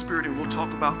Holy Spirit, and we'll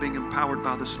talk about being empowered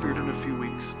by the Spirit in a few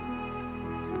weeks.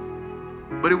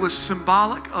 But it was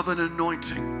symbolic of an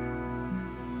anointing.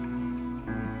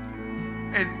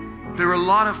 And there are a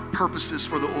lot of purposes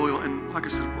for the oil, and like I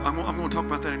said, I'm going to talk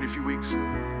about that in a few weeks.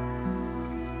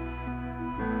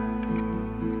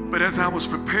 But as I was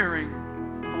preparing,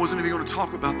 I wasn't even going to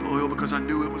talk about the oil because I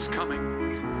knew it was coming.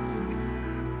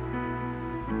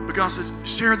 But God said,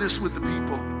 share this with the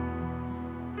people,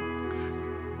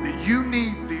 that you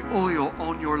need the oil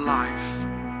on your life.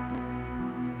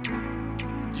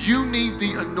 You need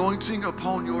the anointing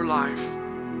upon your life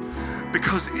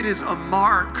because it is a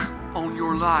mark on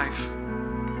your life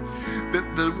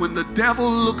that when the devil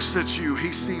looks at you,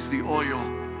 he sees the oil.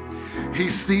 He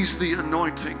sees the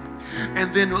anointing.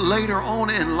 And then later on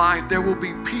in life, there will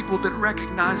be people that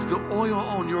recognize the oil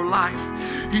on your life.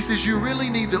 He says, you really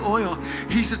need the oil.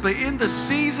 He said, but in the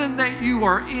season that you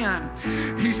are in,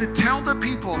 he said, tell the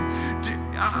people,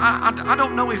 I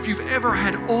don't know if you've ever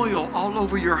had oil all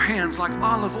over your hands, like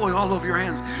olive oil all over your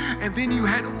hands, and then you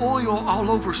had oil all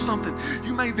over something.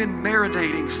 You may have been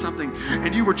marinating something,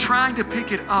 and you were trying to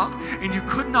pick it up, and you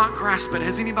could not grasp it.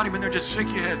 Has anybody been there? Just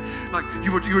shake your head. Like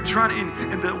you were trying to,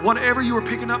 and whatever you were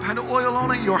picking up had oil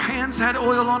on it. Your hands had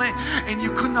oil on it, and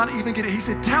you could not even get it. He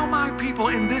said, tell my people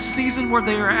in this season where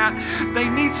they are at, they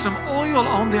need some oil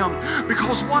on them,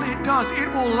 because what it does, it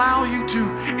will allow you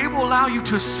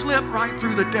to slip right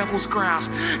through the devil's grasp.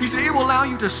 He said it will allow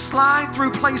you to slide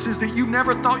through places that you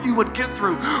never thought you would get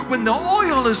through. When the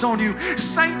oil is on you,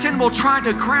 Satan will try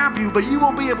to grab you, but you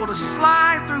will be able to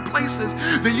slide through places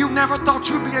that you never thought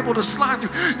you'd be able to slide through.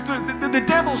 The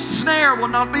devil's snare will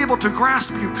not be able to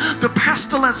grasp you. The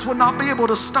pestilence will not be able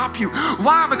to stop you.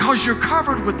 Why? Because you're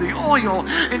covered with the oil,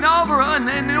 and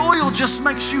the oil just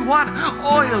makes you what?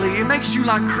 Oily. It makes you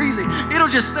like crazy. It'll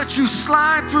just let you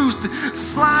slide through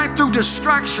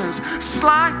distractions,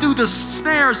 slide through the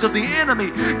snares of the enemy.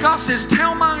 God says,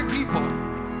 tell my people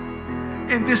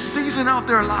in this season of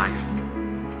their life,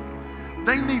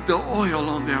 they need the oil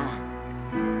on them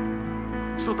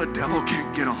so the devil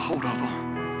can't get a hold of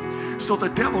them, so the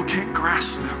devil can't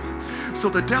grasp them. so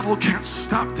the devil can't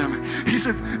stop them. He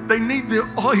said they need the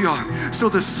oil so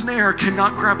the snare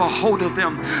cannot grab a hold of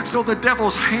them, so the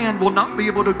devil's hand will not be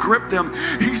able to grip them.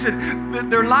 He said that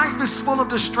their life is full of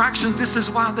distractions. This is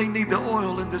why they need the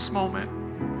oil in this moment.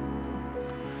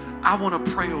 I want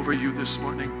to pray over you this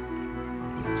morning.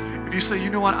 If you say, you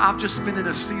know what, I've just been in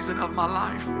a season of my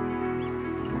life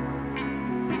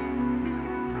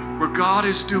where God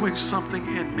is doing something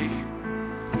in me,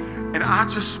 and I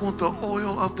just want the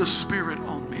oil of the Spirit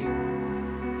on me.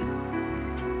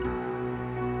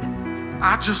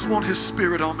 I just want His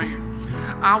Spirit on me.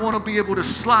 I want to be able to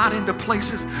slide into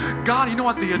places. God, you know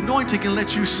what? The anointing can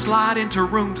let you slide into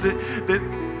rooms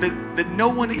that no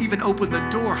one even opened the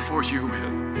door for you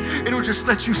with. It'll just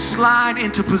let you slide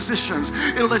into positions.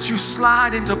 It'll let you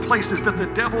slide into places that the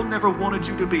devil never wanted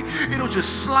you to be. It'll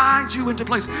just slide you into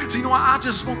places. So you know what? I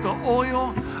just want the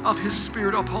oil of His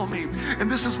Spirit upon me. And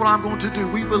this is what I'm going to do.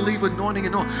 We believe anointing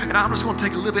and oil. And I'm just going to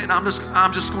take a little bit and I'm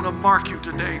just going to mark you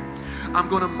today. I'm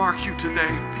going to mark you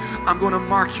today. I'm going to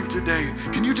mark you today.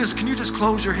 Can you just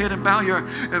close your head and bow your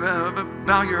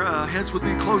heads with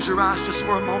me? Close your eyes just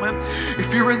for a moment.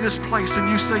 If you're in this place and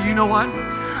you say, you know what?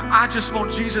 I just want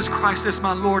Jesus Christ as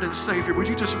my Lord and Savior. Would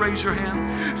you just raise your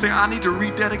hand? Say, I need to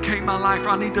rededicate my life.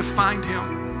 I need to find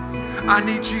Him. I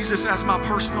need Jesus as my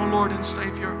personal Lord and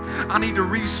Savior. I need to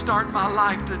restart my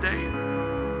life today.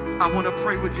 I want to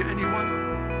pray with you. Anyone?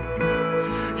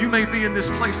 You may be in this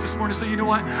place this morning and say, you know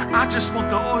what? I just want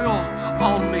the oil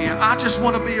on me. I just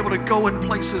want to be able to go in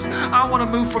places. I want to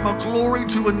move from a glory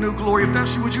to a new glory. If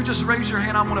that's you, would you just raise your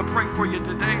hand? I want to pray for you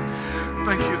today.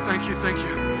 Thank you, thank you, thank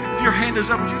you. If your hand is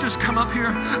up, would you just come up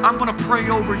here? I'm going to pray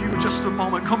over you just a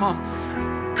moment. Come on.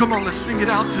 Come on, let's sing it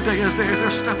out today as they're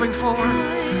stepping forward.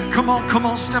 Come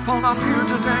on, step on up here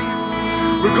today.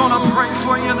 We're going to pray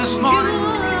for you this morning.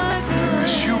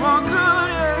 Because you are good,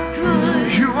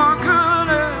 yeah. You are good,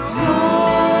 yeah.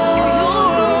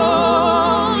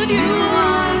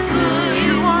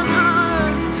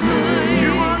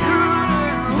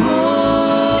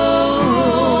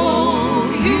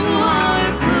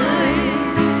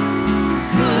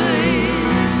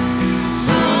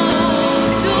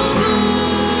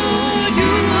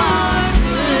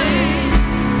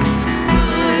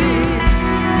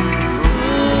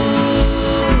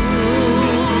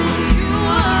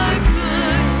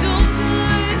 So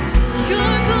good.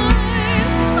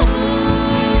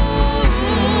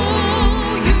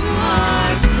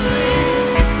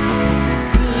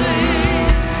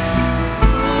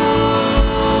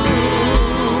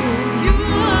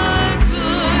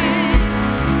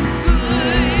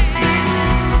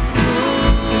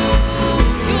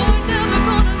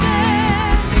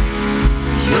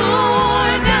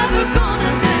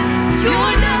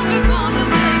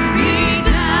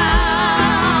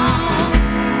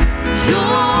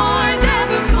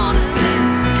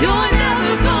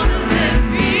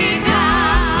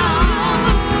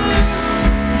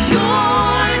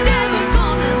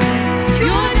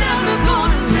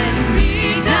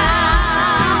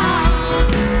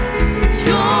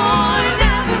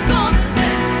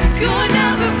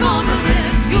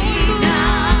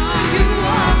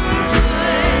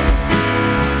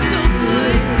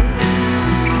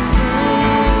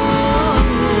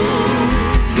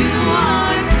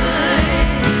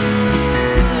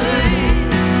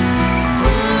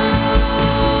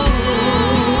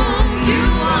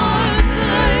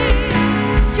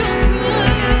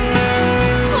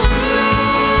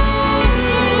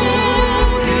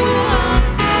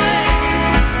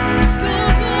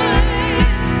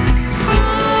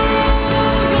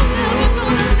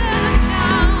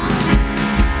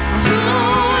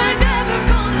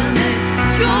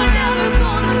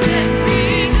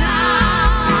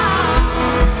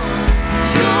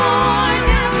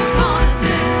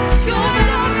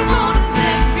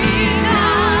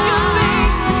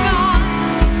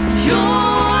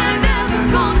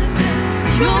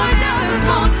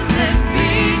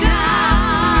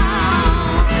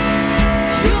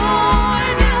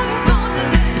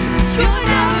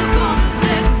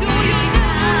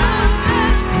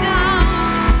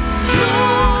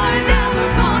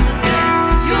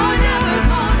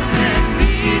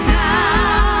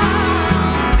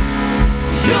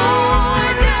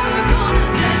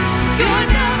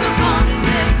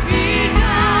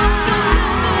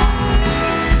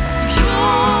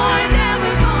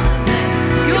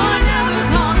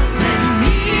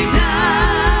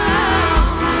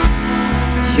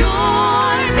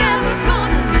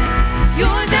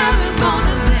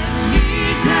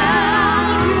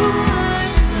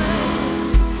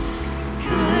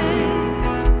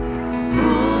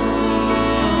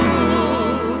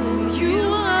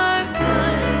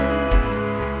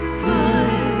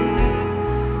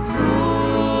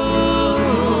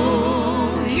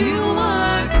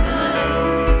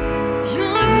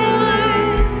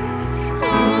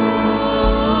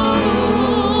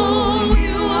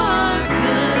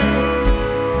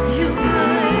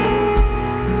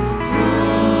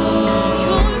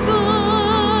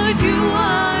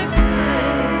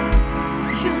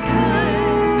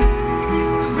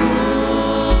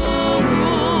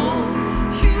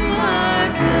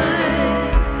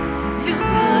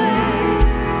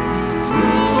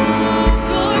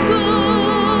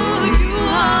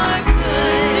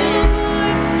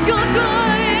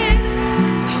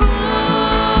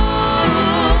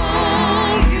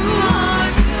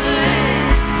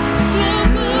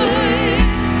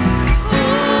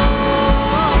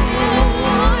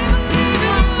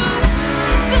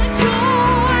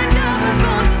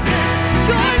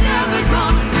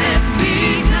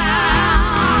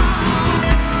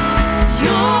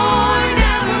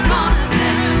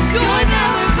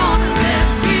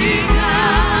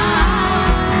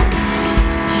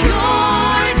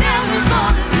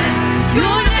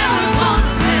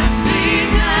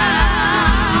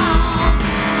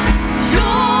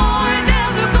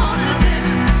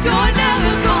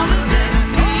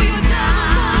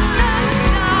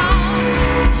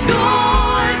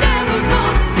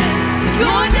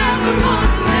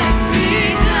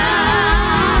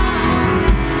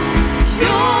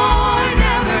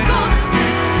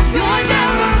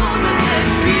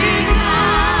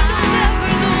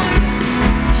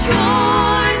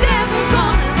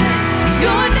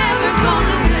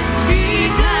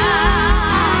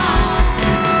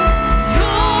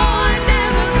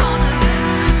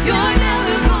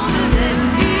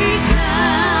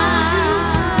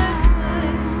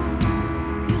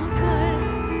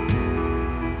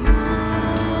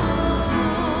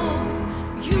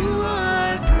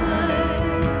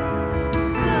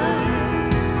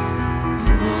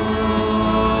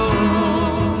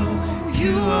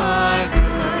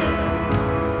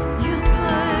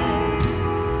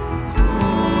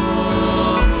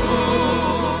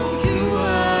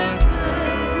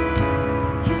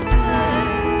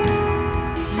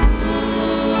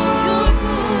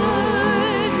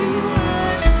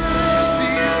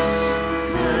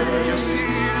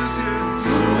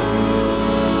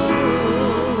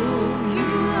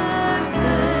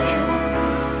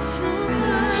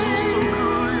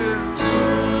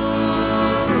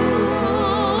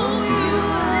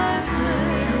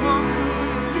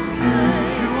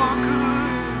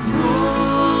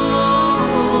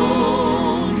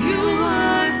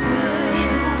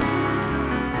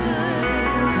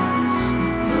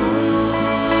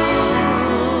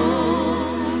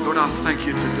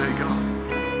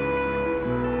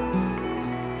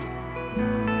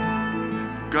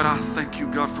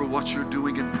 what you're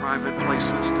doing in private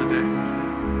places today.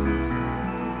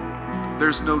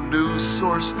 There's no news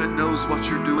source that knows what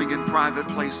you're doing in private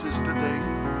places today.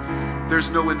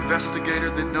 There's no investigator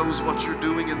that knows what you're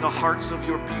doing in the hearts of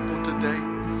your people today.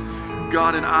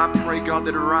 God, and I pray, God,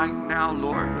 that right now,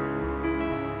 Lord,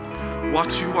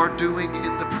 what you are doing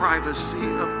in the privacy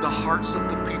of the hearts of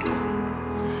the people,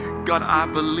 God, I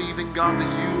believe in God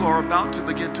that you are about to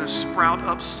begin to sprout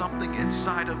up something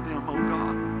inside of them, oh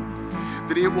God,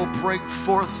 that it will break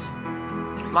forth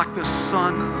like the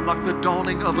sun, like the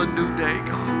dawning of a new day,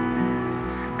 God.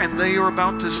 And they are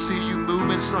about to see you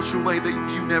move in such a way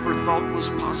that you never thought was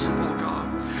possible,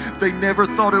 God. They never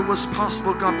thought it was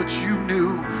possible, God, but you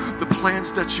knew the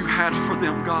plans that you had for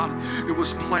them, God. It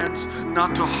was plans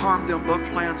not to harm them, but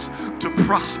plans to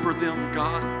prosper them,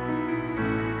 God.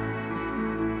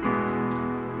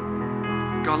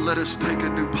 God, let us take a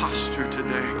new posture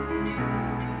today.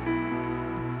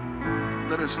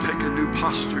 Let us take a new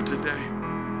posture today.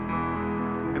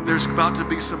 And there's about to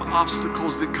be some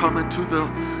obstacles that come into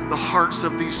the hearts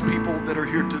of these people that are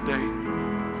here today.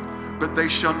 But they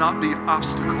shall not be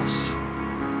obstacles.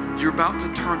 You're about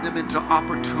to turn them into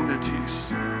opportunities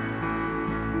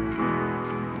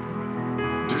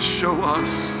to show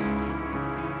us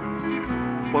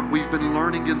what we've been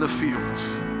learning in the fields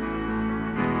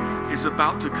is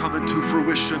about to come into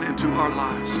fruition into our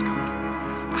lives, God.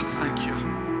 I thank you.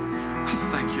 I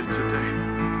thank you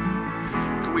today.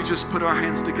 Can we just put our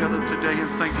hands together today and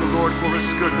thank the Lord for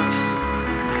His goodness,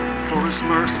 for His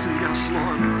mercy? Yes,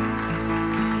 Lord.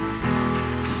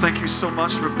 Thank you so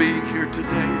much for being here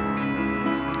today.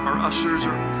 Our ushers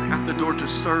are at the door to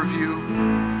serve you.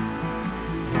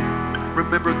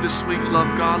 Remember this week, love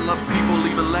God, love people,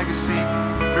 leave a legacy.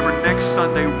 Remember next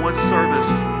Sunday, one service,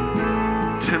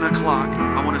 10 o'clock.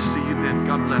 I want to see you then.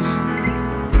 God bless.